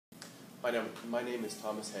My name is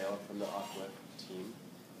Thomas Hale from the Aqua team.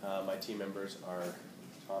 My team members are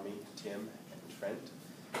Tommy, Tim, and Trent,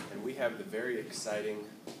 and we have the very exciting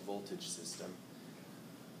voltage system.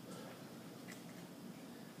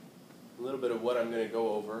 A little bit of what I'm going to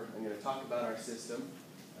go over. I'm going to talk about our system,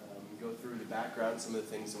 go through the background, some of the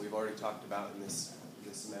things that we've already talked about in this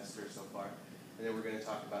semester so far, and then we're going to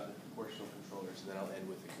talk about the proportional controllers, and then I'll end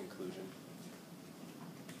with the conclusion.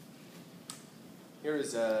 Here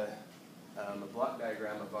is a block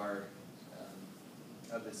diagram of our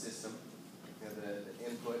of the system. We have the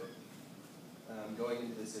input going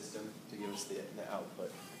into the system to give us the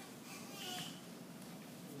output.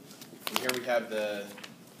 And here we have a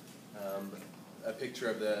picture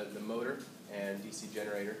of the motor and DC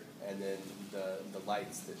generator, and then the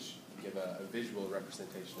lights that give a visual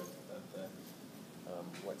representation of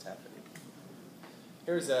what's happening.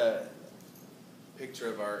 Here's a picture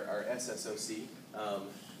of our SSOC.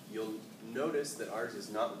 You'll notice that ours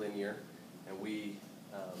is not linear, and we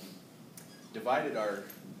divided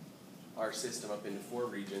our system up into 4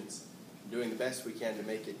 regions, doing the best we can to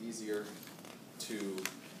make it easier to,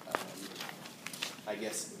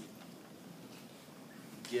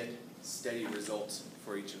 get steady results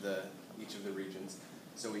for each of the regions.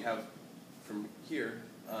 So we have from here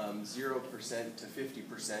 0% to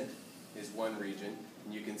 50% is one region,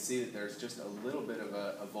 and you can see that there's just a little bit of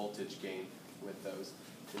a voltage gain with those.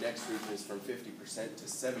 The next region is from 50% to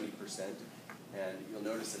 70%, and you'll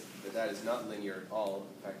notice that is not linear at all.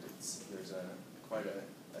 In fact, there's quite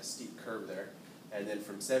a steep curve there. And then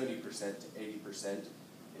from 70% to 80%,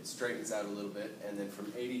 it straightens out a little bit, and then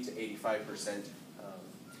from 80 to 85%,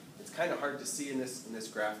 it's kind of hard to see in this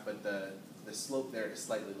graph, but the slope there is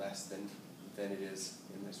slightly less than it is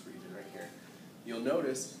in this region right here. You'll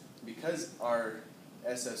notice, because our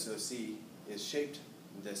SSOC is shaped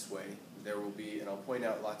this way, there will be, and I'll point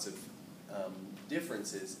out lots of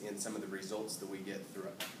differences in some of the results that we've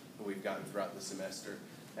gotten throughout the semester.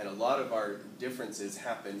 And a lot of our differences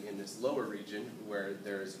happen in this lower region where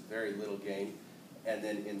there is very little gain, and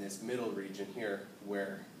then in this middle region here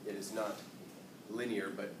where it is not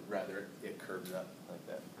linear, but rather it curves up like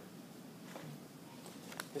that.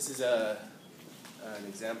 This is an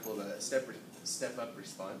example of a step-up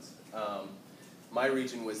response. My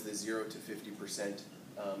region was the 0 to 50%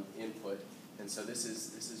 input, and so this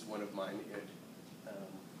is one of mine. It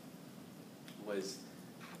was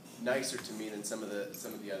nicer to me than some of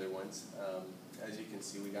the other ones. As you can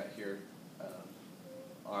see, we got here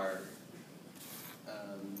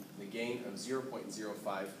the gain of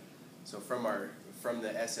 0.05. So from the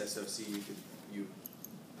SSOC,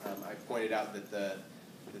 I pointed out that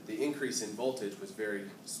the increase in voltage was very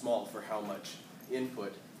small for how much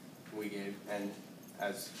input we gave, and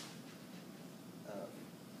as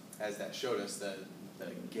that showed us, the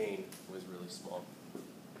gain was really small.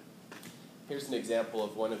 Here's an example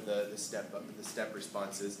of one of the step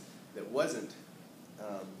responses that wasn't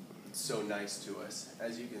so nice to us.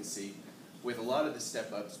 As you can see, with a lot of the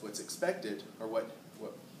step-ups, what's expected, or what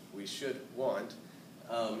we should want,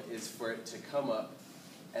 is for it to come up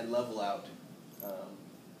and level out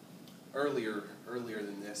earlier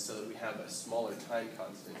than this, so that we have a smaller time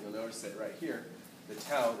constant. You'll notice that right here, the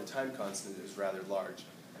tau, the time constant, is rather large.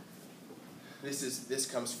 This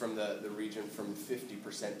comes from the region from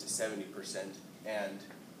 50% to 70%, and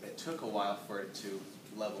it took a while for it to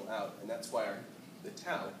level out, and that's why the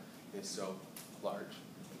tau is so large.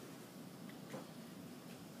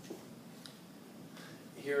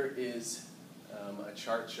 Here is a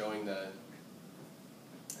chart showing the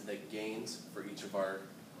gains for each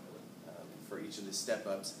of the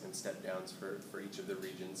step-ups and step-downs for each of the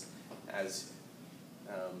regions. As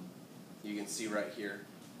you can see right here,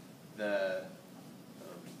 the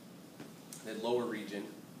lower region,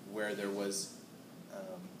 where there was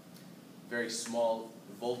very small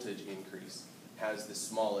voltage increase, has the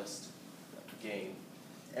smallest gain.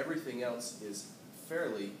 Everything else is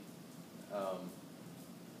fairly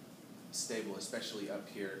stable, especially up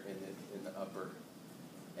here in the upper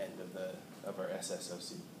end of our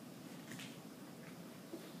SSOC.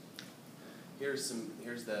 Here's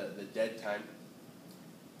the dead time,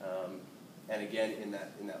 and again in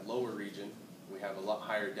that lower region we have a lot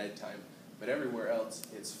higher dead time, but everywhere else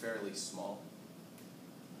it's fairly small.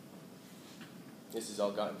 This is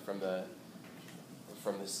all gotten from the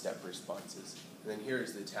step responses. And then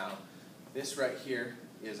here's the tau. This right here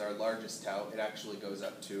is our largest tau. It actually goes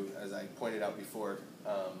up to, as I pointed out before,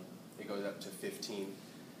 it goes up to 15.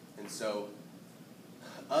 And so,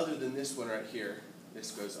 other than this one right here,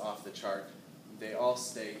 this goes off the chart, they all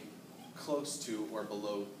stay close to or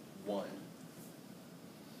below 1.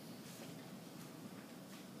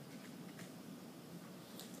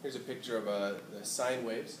 Here's a picture of the sine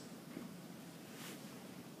waves.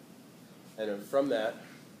 And then from that,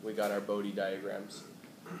 we got our Bode diagrams.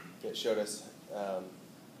 It showed us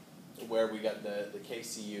where we got the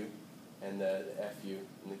KCU and the FU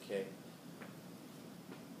and the K.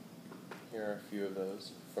 Here are a few of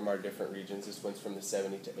those from our different regions. This one's from the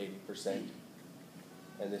 70 to 80%,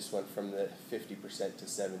 and this one from the 50% to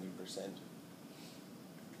 70%.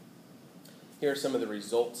 Here are some of the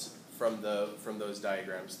results from those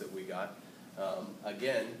diagrams that we got.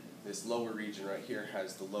 Again, this lower region right here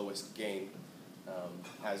has the lowest gain,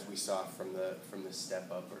 as we saw from the step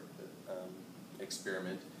up or the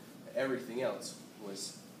experiment. Everything else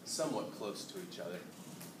was somewhat close to each other.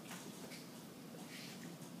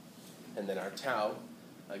 And then our tau,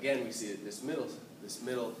 again we see that this middle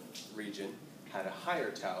region had a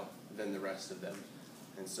higher tau than the rest of them,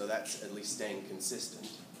 and so that's at least staying consistent.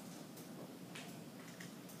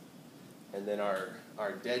 And then our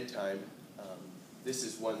dead time, this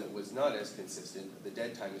is one that was not as consistent. The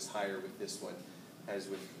dead time is higher with this one than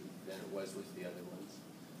it was with the other ones.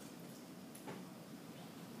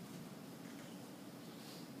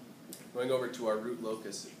 Going over to our root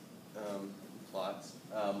locus plots,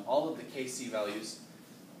 all of the Kc values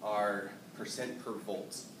are percent per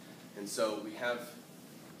volts. And so we have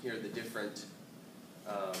here the different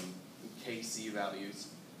Kc values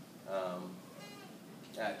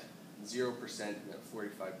at 0%,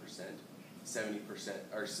 45%, 70%,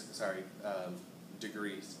 or sorry,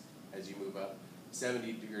 degrees as you move up,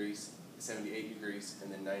 70 degrees, 78 degrees,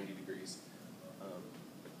 and then 90 degrees.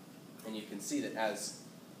 And you can see that as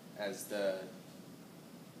the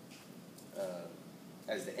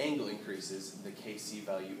angle increases, the Kc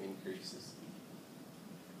value increases.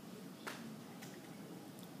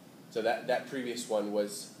 So that previous one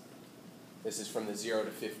was, this is from the 0 to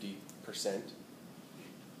 50%.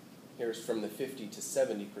 Here's from the 50 to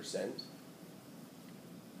 70%,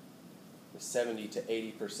 the 70 to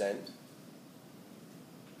 80%,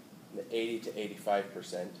 the 80 to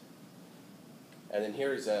 85%. And then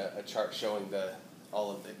here's a chart showing all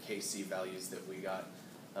of the Kc values that we got.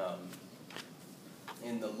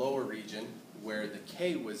 In the lower region, where the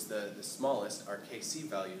K was the smallest, our Kc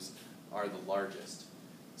values are the largest,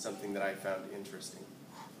 something that I found interesting.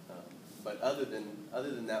 But other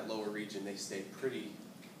than that lower region, they stayed pretty,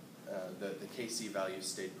 the Kc values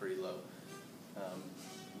stayed pretty low.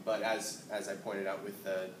 But as I pointed out with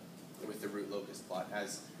the root locus plot,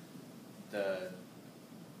 as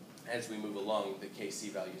we move along, the Kc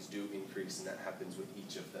values do increase, and that happens with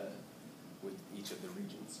each of the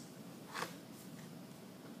regions.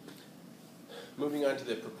 Moving on to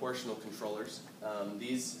the proportional controllers,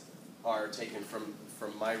 these are taken from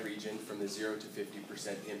my region, from the 0 to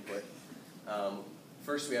 50% input.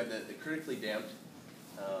 First, we have the critically damped,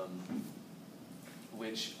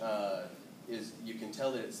 which is, you can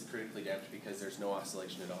tell that it's the critically damped because there's no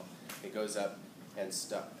oscillation at all. It goes up and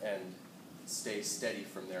stays steady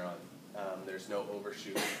from there on. There's no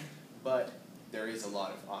overshoot, but there is a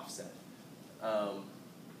lot of offset.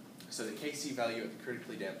 So the Kc value of the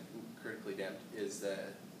critically damped is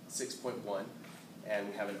 6.1, and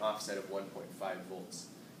we have an offset of 1.5 volts.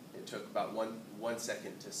 It took about one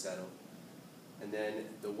second to settle. And then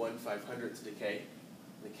the 1/500th decay,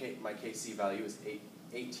 my Kc value is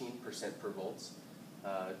 18% per volts.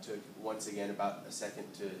 Took once again about a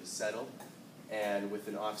second to settle, and with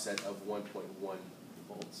an offset of 1.1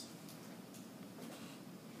 volts.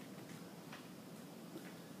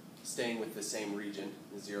 Staying with the same region,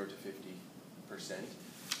 0 to 50%.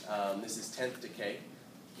 This is 10th decay,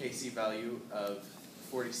 Kc value of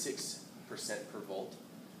 46% per volt,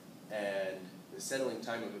 and the settling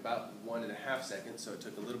time of about 1.5 seconds, so it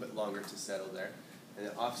took a little bit longer to settle there. And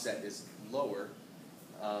the offset is lower,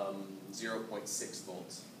 0.6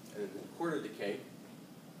 volts. And then the quarter decay,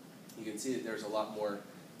 you can see that there's a lot more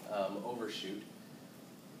overshoot.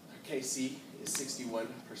 Kc is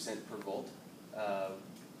 61% per volt. A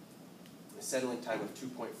settling time of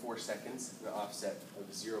 2.4 seconds, and an offset of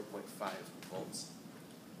 0.5 volts.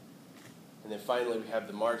 And then finally we have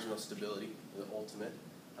the marginal stability, the ultimate.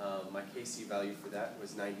 My Kc value for that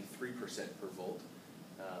was 93% per volt.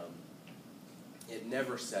 It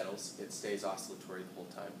never settles, it stays oscillatory the whole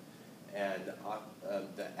time. And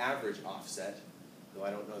the average offset, though I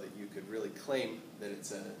don't know that you could really claim that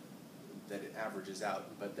it averages out,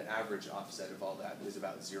 but the average offset of all that is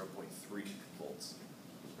about 0.3 volts.